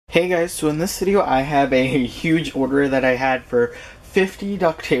Hey guys, so in this video I have a huge order that I had for 50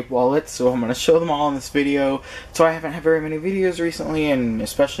 duct tape wallets, so I'm going to show them all in this video. So I haven't had very many videos recently, and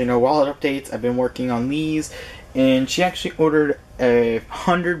especially no wallet updates. I've been working on these, and she actually ordered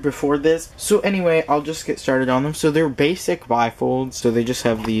 100 before this. So anyway, I'll just get started on them. So they're basic bifolds, so they just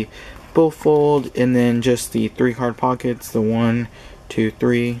have the billfold and then just the 3 card pockets, the 1, 2,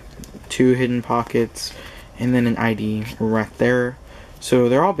 3, 2 hidden pockets, and then an ID right there. So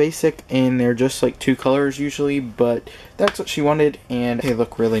they're all basic and they're just like 2 colors usually, but that's what she wanted and they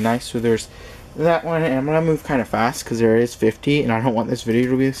look really nice. So there's that one, and I'm going to move kind of fast because there is 50 and I don't want this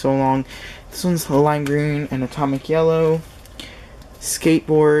video to be so long. This one's lime green and atomic yellow,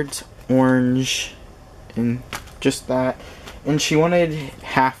 skateboards, orange, and just that. And she wanted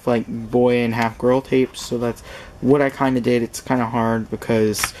half like boy and half girl tapes, so that's what I kind of did. It's kind of hard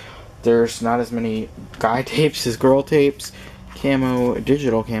because there's not as many guy tapes as girl tapes. Camo,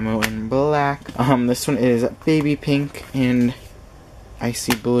 digital camo, and black. This one is baby pink and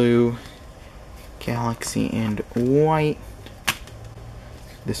icy blue, galaxy and white.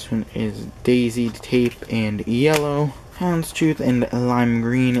 This one is daisied tape and yellow, houndstooth and lime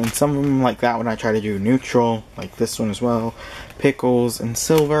green, and some of them like that one I try to do neutral, like this one as well. Pickles and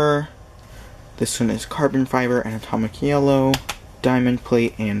silver. This one is carbon fiber and atomic yellow, diamond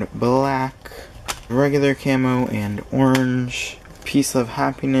plate and black, regular camo and orange, piece of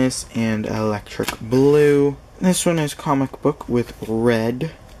happiness and electric blue. This one is comic book with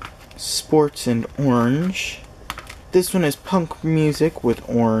red, sports and orange. This one is punk music with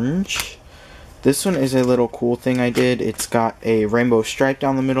orange. This one is a little cool thing I did. It's got a rainbow stripe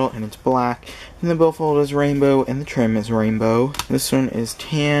down the middle and it's black, and the billfold is rainbow and the trim is rainbow. This one is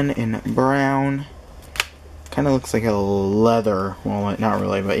tan and brown. Kind of looks like a leather wallet, not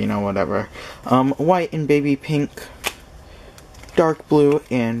really, but you know, whatever. White and baby pink, dark blue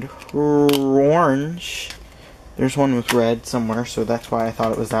and orange. There's one with red somewhere, so that's why I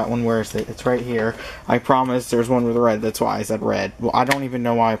thought it was that one. Where is it? It's right here. I promise there's one with red, that's why I said red. Well, I don't even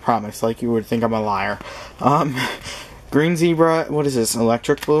know why I promised, like you would think I'm a liar. Green zebra, what is this,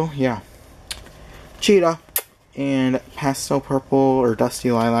 electric blue? Yeah. Cheetah. And pastel purple or dusty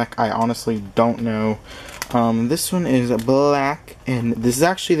lilac, I honestly don't know. This one is black, and this is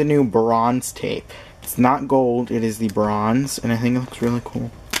actually the new bronze tape. It's not gold, it is the bronze, and I think it looks really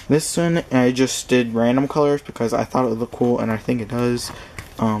cool. This one, I just did random colors because I thought it would look cool, and I think it does.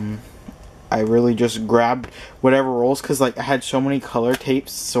 I really just grabbed whatever rolls, because like I had so many color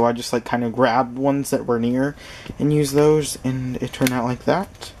tapes, so I just like kind of grabbed ones that were near and used those, and it turned out like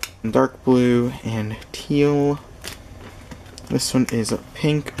that. Dark blue and teal. This one is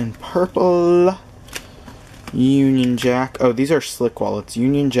pink and purple. Union Jack. Oh, these are slick wallets.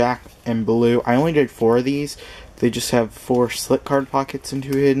 Union Jack and blue. I only did 4 of these. They just have 4 slick card pockets and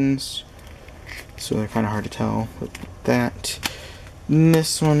 2 hiddens, so they're kind of hard to tell with that. And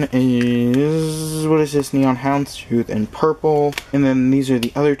this one is, what is this? Neon Houndstooth and purple. And then these are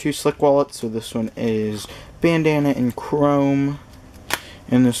the other 2 slick wallets. So this one is bandana and chrome.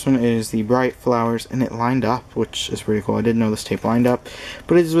 And this one is the bright flowers, and it lined up, which is pretty cool. I didn't know this tape lined up,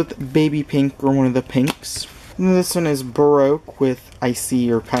 but it is with baby pink, or one of the pinks. And this one is baroque with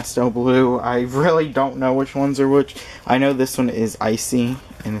icy or pastel blue. I really don't know which ones are which. I know this one is icy,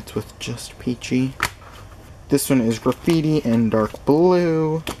 and it's with just peachy. This one is graffiti and dark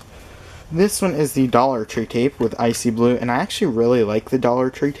blue. This one is the Dollar Tree tape with icy blue, and I actually really like the Dollar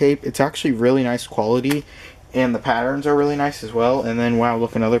Tree tape. It's actually really nice quality, and the patterns are really nice as well. And then, wow,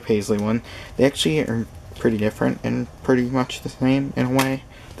 look, another paisley one. They actually are pretty different and pretty much the same in a way.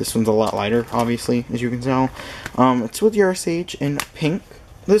 This one's a lot lighter, obviously, as you can tell. It's with your sage in pink.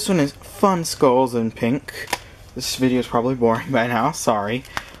 This one is fun skulls in pink. This video is probably boring by now, sorry.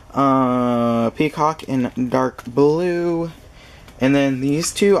 Peacock in dark blue. And then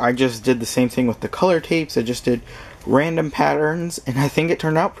these 2, I just did the same thing with the color tapes. I just did random patterns, and I think it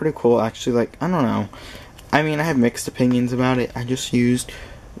turned out pretty cool, actually. Like, I don't know. I mean, I have mixed opinions about it. I just used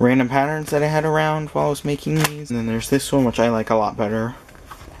random patterns that I had around while I was making these. And then there's this one, which I like a lot better.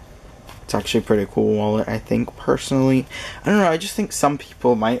 It's actually a pretty cool wallet, I think, personally. I don't know, I just think some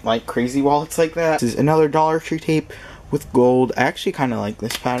people might like crazy wallets like that. This is another Dollar Tree tape with gold. I actually kind of like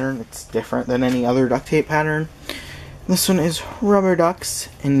this pattern. It's different than any other duct tape pattern. This one is rubber ducks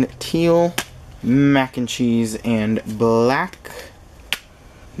in teal, mac and cheese, and black.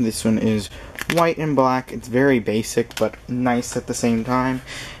 This one is white and black. It's very basic, but nice at the same time.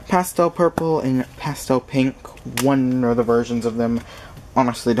 Pastel purple and pastel pink. One of the versions of them.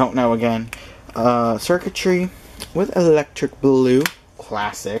 Honestly, don't know again. Circuitry with electric blue.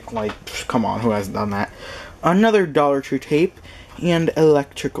 Classic. Like, come on, who hasn't done that? Another Dollar Tree tape. and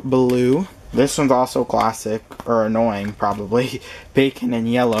electric blue. This one's also classic, or annoying probably. Bacon and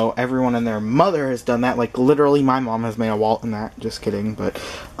yellow. Everyone and their mother has done that. Like literally my mom has made a wallet in that. Just kidding. But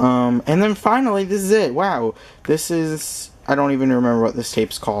and then finally this is it. Wow. This is, I don't even remember what this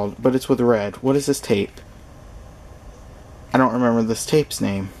tape's called, but it's with red. What is this tape? I don't remember this tape's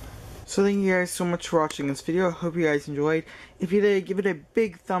name. So thank you guys so much for watching this video. I hope you guys enjoyed. If you did, give it a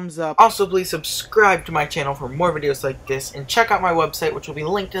big thumbs up. Also, please subscribe to my channel for more videos like this. And check out my website, which will be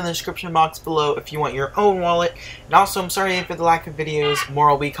linked in the description box below if you want your own wallet. And also, I'm sorry for the lack of videos. More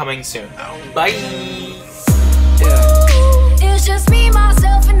will be coming soon, though. Bye! Yeah. It's just me,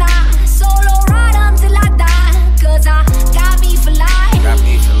 myself, and I. Solo ride.